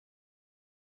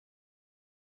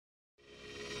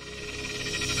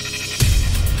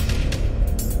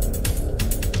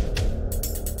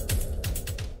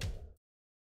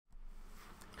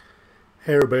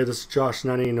Hey everybody, this is Josh,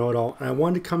 90 Know It All, and I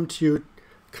wanted to come to you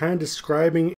kind of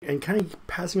describing and kind of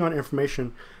passing on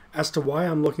information as to why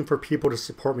I'm looking for people to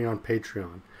support me on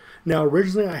Patreon. Now,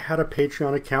 originally I had a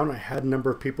Patreon account. I had a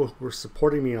number of people who were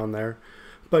supporting me on there,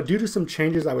 but due to some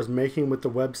changes I was making with the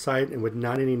website and with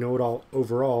 90 Know It All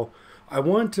overall, I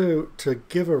wanted to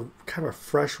give a kind of a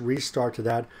fresh restart to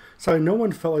that so no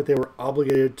one felt like they were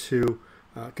obligated to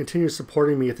continue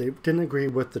supporting me if they didn't agree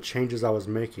with the changes I was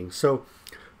making. So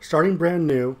starting brand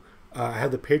new, I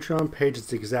have the Patreon page. It's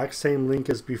the exact same link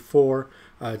as before.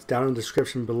 It's down in the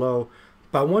description below.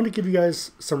 But I wanted to give you guys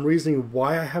some reasoning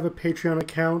why I have a Patreon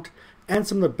account and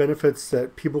some of the benefits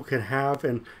that people can have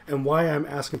and why I'm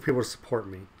asking people to support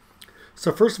me.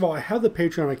 So first of all, I have the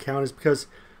Patreon account is because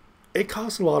it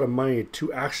costs a lot of money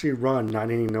to actually run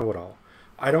 90 Know It All.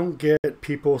 I don't get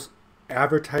people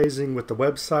advertising with the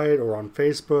website or on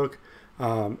Facebook.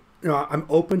 I'm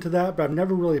open to that, but I've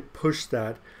never really pushed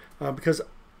that because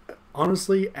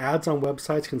honestly, ads on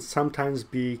websites can sometimes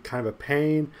be kind of a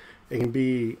pain. It can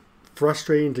be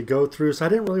frustrating to go through. So I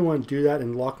didn't really want to do that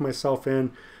and lock myself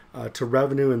in to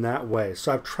revenue in that way.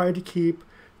 So I've tried to keep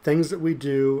things that we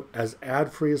do as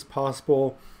ad-free as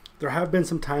possible. There have been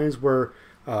some times where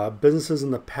businesses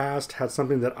in the past had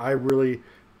something that I really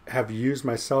have used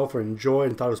myself or enjoyed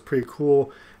and thought was pretty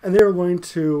cool, and they were willing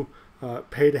to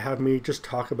pay to have me just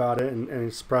talk about it and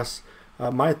express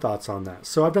my thoughts on that.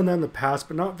 So I've done that in the past,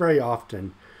 but not very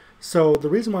often. So the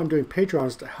reason why I'm doing Patreon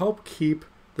is to help keep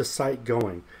the site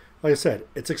going. Like I said,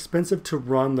 it's expensive to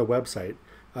run the website.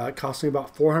 It costs me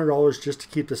about $400 just to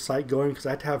keep the site going because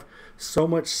I have to have so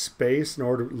much space in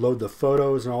order to load the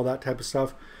photos and all that type of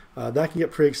stuff. That can get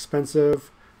pretty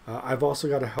expensive. I've also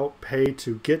got to help pay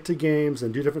to get to games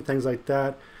and do different things like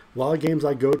that. A lot of games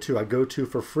I go to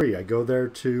for free. I go there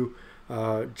to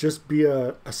just be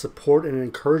a support and an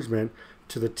encouragement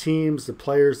to the teams, the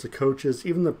players, the coaches,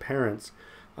 even the parents.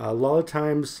 A lot of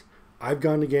times I've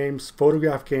gone to games,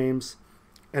 photographed games,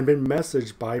 and been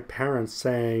messaged by parents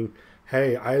saying,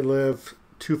 hey, I live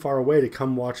too far away to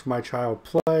come watch my child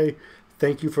play.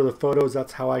 Thank you for the photos.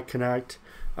 That's how I connect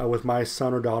with my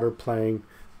son or daughter playing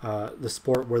the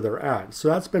sport where they're at. So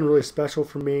that's been really special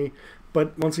for me.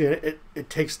 But once again, it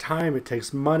takes time, it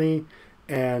takes money.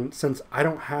 And since I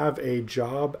don't have a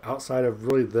job outside of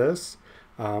really this,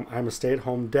 I'm a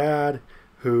stay-at-home dad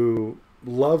who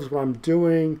loves what I'm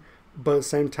doing, but at the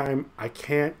same time, I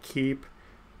can't keep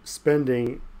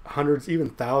spending hundreds, even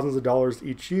thousands of dollars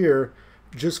each year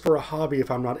just for a hobby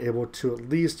if I'm not able to at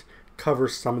least cover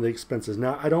some of the expenses.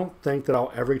 Now, I don't think that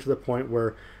I'll ever get to the point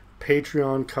where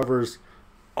Patreon covers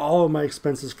all of my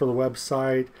expenses for the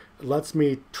website, lets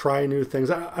me try new things.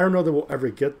 I don't know that we'll ever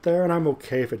get there, and I'm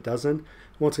okay if it doesn't.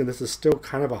 Once again, this is still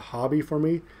kind of a hobby for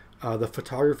me. The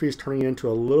photography is turning into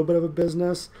a little bit of a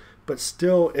business, but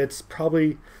still it's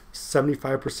probably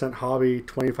 75% hobby,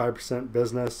 25%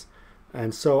 business.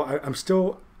 And so I'm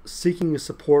still seeking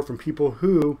support from people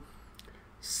who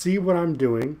see what I'm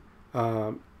doing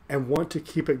and want to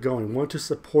keep it going, want to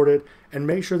support it, and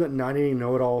make sure that 90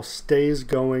 Know It All stays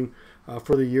going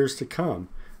for the years to come.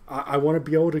 I want to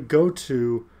be able to go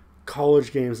to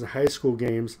college games and high school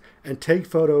games and take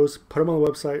photos, put them on the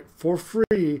website for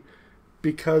free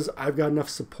because I've got enough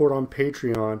support on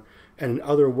Patreon and in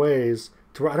other ways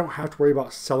to where I don't have to worry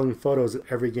about selling photos at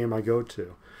every game I go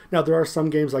to. Now, there are some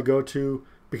games I go to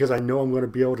because I know I'm going to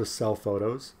be able to sell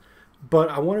photos, but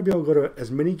I want to be able to go to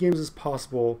as many games as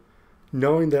possible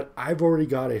knowing that I've already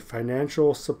got a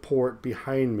financial support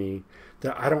behind me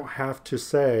that I don't have to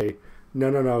say,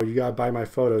 no, you got to buy my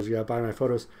photos, you got to buy my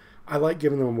photos. I like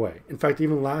giving them away. In fact,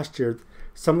 even last year,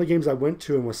 some of the games I went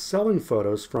to and was selling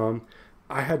photos from,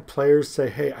 I had players say,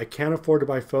 hey, I can't afford to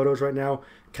buy photos right now.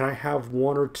 Can I have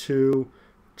one or two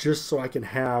just so I can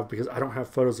have, because I don't have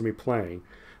photos of me playing.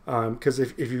 Because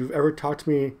if you've ever talked to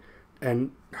me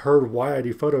and heard why I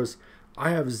do photos, I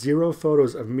have zero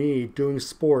photos of me doing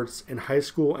sports in high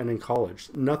school and in college.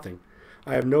 Nothing.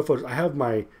 I have no photos. I have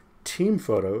my team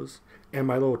photos and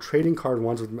my little trading card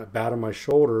ones with my bat on my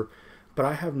shoulder, but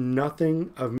I have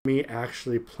nothing of me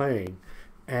actually playing.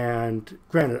 And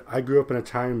granted, I grew up in a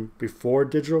time before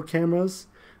digital cameras,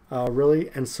 really,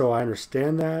 and so I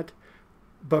understand that.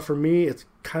 But for me, it's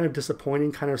kind of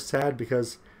disappointing, kind of sad,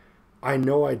 because I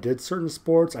know I did certain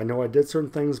sports, I know I did certain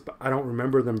things, but I don't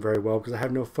remember them very well because I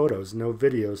have no photos, no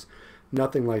videos,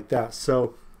 nothing like that.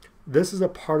 So this is a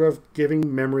part of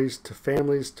giving memories to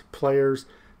families, to players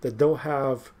that they'll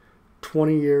have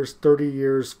 20 years, 30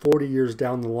 years, 40 years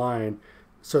down the line,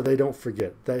 so they don't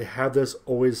forget. They have this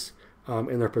always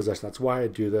in their possession. That's why I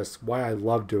do this, why I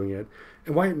love doing it,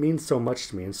 and why it means so much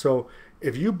to me. And so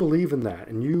if you believe in that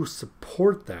and you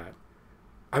support that,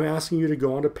 I'm asking you to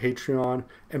go onto Patreon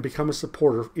and become a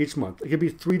supporter each month. It could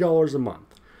be $3 a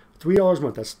month. $3 a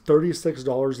month, that's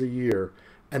 $36 a year.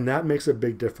 And that makes a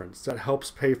big difference. That helps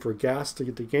pay for gas to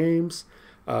get the games.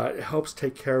 It helps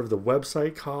take care of the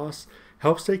website costs.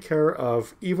 Helps take care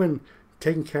of even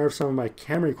taking care of some of my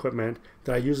camera equipment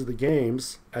that I use at the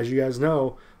games. As you guys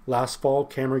know, last fall,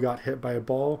 camera got hit by a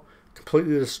ball,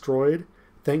 completely destroyed.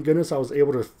 Thank goodness I was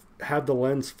able to have the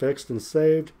lens fixed and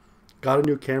saved. Got a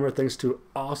new camera thanks to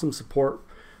awesome support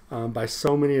by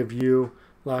so many of you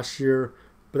last year.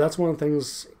 But that's one of the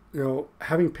things,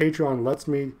 having Patreon lets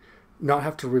me not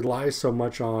have to rely so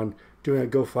much on doing a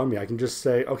GoFundMe. I can just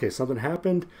say, okay, something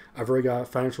happened. I've already got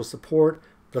financial support.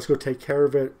 Let's go take care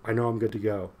of it. I know I'm good to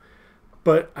go.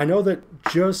 But I know that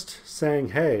just saying,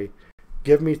 hey,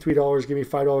 give me $3, give me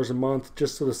 $5 a month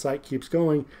just so the site keeps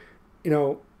going,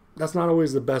 that's not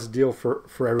always the best deal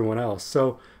for everyone else.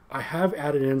 So I have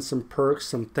added in some perks,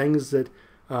 some things that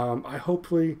I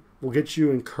hopefully will get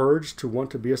you encouraged to want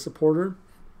to be a supporter.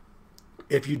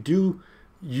 If you do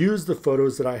use the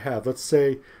photos that I have, let's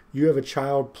say you have a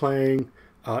child playing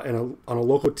on a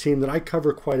local team that I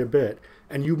cover quite a bit,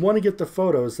 and you want to get the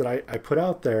photos that I put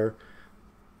out there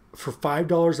for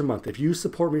 $5 a month. If you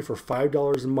support me for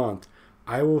 $5 a month,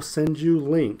 I will send you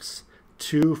links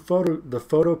to the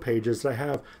photo pages that I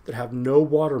have that have no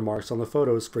watermarks on the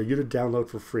photos for you to download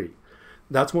for free.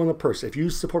 That's one of the perks. If you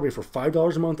support me for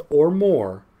 $5 a month or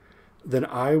more, then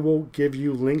I will give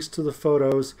you links to the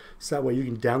photos so that way you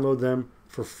can download them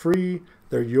for free.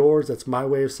 They're yours. That's my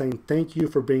way of saying thank you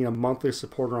for being a monthly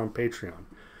supporter on Patreon.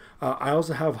 I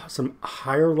also have some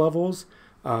higher levels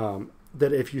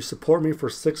that if you support me for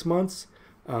 6 months,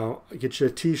 I'll get you a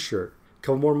t-shirt. A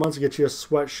couple more months, I'll get you a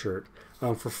sweatshirt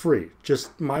for free.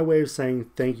 Just my way of saying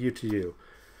thank you to you.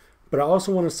 But I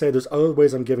also want to say there's other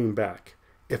ways I'm giving back.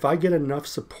 If I get enough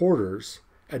supporters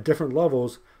at different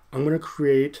levels, I'm going to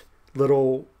create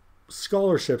little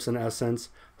scholarships in essence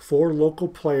for local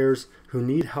players who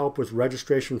need help with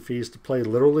registration fees to play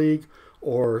Little League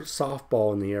or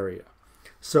softball in the area.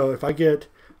 So if I get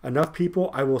enough people,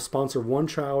 I will sponsor one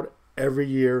child every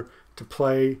year to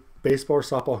play baseball or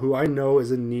softball who I know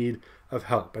is in need of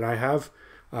help. And I have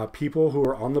people who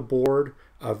are on the board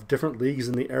of different leagues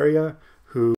in the area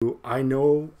who I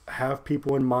know have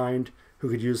people in mind who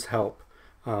could use help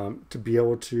to be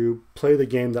able to play the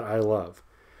game that I love.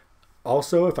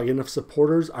 Also, if I get enough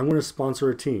supporters, I'm going to sponsor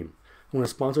a team. I'm going to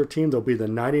sponsor a team. They'll be the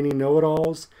 90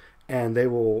 Know-It-Alls, and they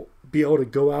will be able to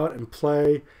go out and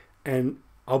play. And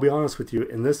I'll be honest with you,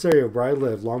 in this area where I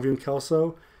live, Longview and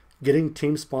Kelso, getting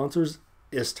team sponsors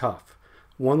is tough.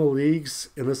 One of the leagues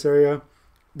in this area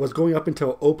was going up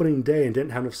until opening day and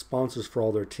didn't have enough sponsors for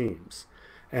all their teams.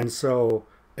 And so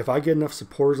if I get enough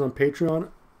supporters on Patreon,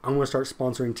 I'm going to start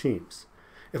sponsoring teams.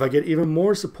 If I get even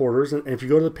more supporters, and if you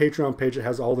go to the Patreon page, it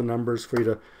has all the numbers for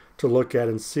you to look at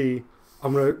and see,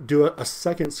 I'm going to do a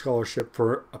second scholarship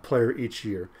for a player each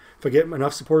year. If I get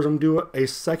enough supporters, I'm going to do a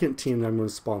second team that I'm going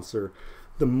to sponsor.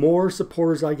 The more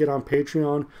supporters I get on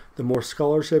Patreon, the more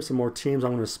scholarships and more teams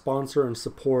I'm going to sponsor and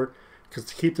support, because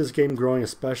to keep this game growing,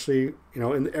 especially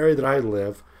in the area that I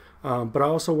live, but I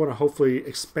also want to hopefully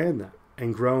expand that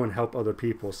and grow and help other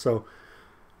people. So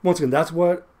once again, that's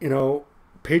what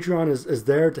Patreon is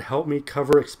there to help me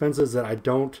cover expenses that I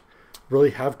don't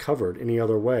really have covered any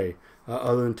other way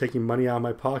other than taking money out of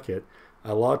my pocket.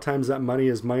 A lot of times that money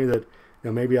is money that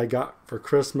maybe I got for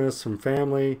Christmas from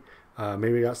family.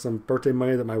 Maybe I got some birthday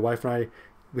money that my wife and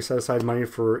we set aside money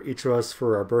for each of us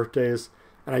for our birthdays.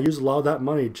 And I use a lot of that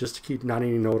money just to keep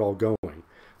 90 Know-It-All going.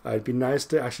 It'd be nice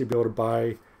to actually be able to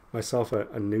buy myself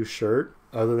a new shirt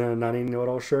other than a 90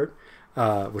 Know-It-All shirt,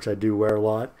 which I do wear a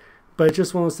lot. But it's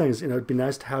just one of those things, it'd be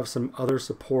nice to have some other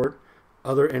support,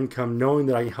 other income, knowing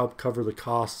that I can help cover the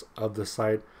costs of the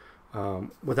site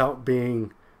without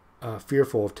being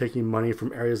fearful of taking money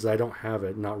from areas that I don't have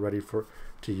it, not ready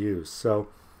to use. So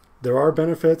there are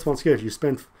benefits. Once again,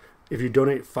 if you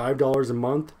donate $5 a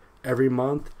month, every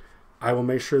month, I will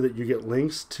make sure that you get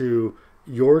links to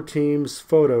your team's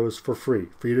photos for free,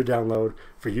 for you to download,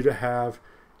 for you to have.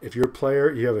 If you're a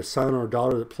player, you have a son or a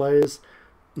daughter that plays,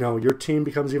 your team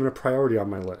becomes even a priority on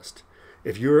my list.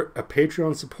 If you're a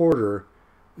Patreon supporter,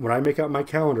 when I make out my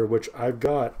calendar, which I've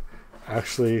got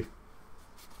actually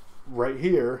right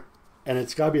here, and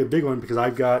it's got to be a big one because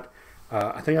I've got,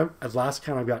 at last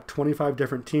count, I've got 25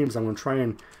 different teams I'm going to try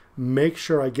and make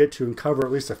sure I get to and cover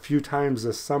at least a few times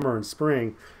this summer and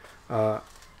spring.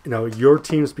 Your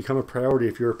teams become a priority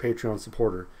if you're a Patreon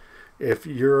supporter. If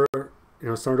you're,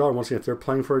 son or daughter, once again, if they're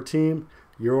playing for a team,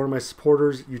 you're one of my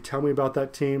supporters, you tell me about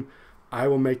that team, I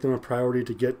will make them a priority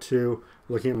to get to,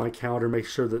 looking at my calendar, make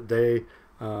sure that they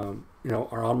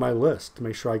are on my list to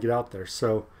make sure I get out there.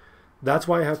 So that's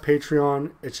why I have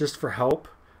Patreon. It's just for help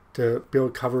to be able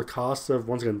to cover costs of,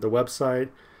 once again, the website,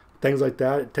 things like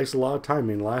that. It takes a lot of time. I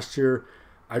mean, last year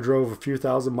I drove a few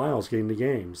thousand miles getting to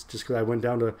games just because I went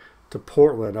down to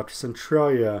Portland, up to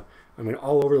Centralia. I mean,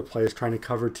 all over the place trying to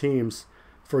cover teams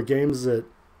for games that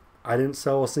I didn't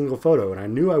sell a single photo. And I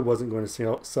knew I wasn't going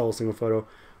to sell a single photo,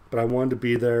 but I wanted to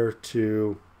be there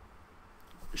to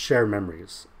share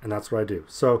memories. And that's what I do.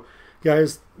 So,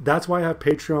 guys, that's why I have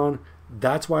Patreon.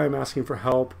 That's why I'm asking for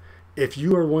help. If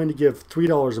you are willing to give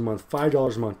 $3 a month,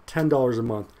 $5 a month, $10 a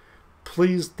month,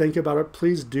 please think about it.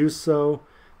 Please do so.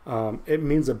 It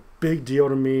means a big deal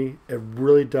to me. It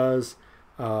really does.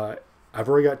 I've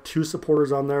already got 2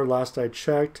 supporters on there last I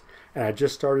checked, and I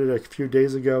just started a few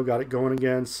days ago, got it going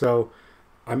again. So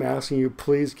I'm asking you,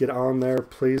 please get on there.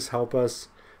 Please help us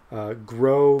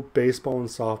grow baseball and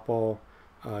softball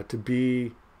to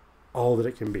be all that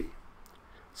it can be.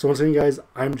 So once again, guys,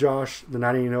 I'm Josh, the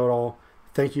 90 Know-It-All.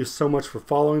 Thank you so much for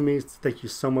following me. Thank you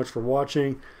so much for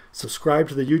watching. Subscribe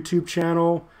to the YouTube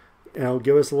channel.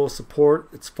 Give us a little support.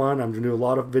 It's fun. I'm going to do a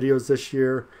lot of videos this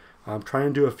year. I'm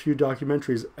trying to do a few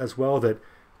documentaries as well that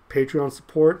Patreon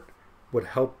support would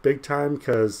help big time,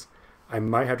 because I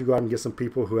might have to go out and get some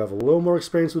people who have a little more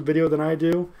experience with video than I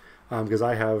do, because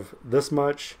I have this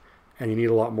much and you need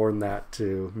a lot more than that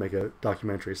to make a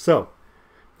documentary. So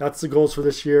that's the goals for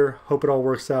this year. Hope it all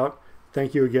works out.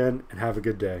 Thank you again and have a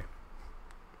good day.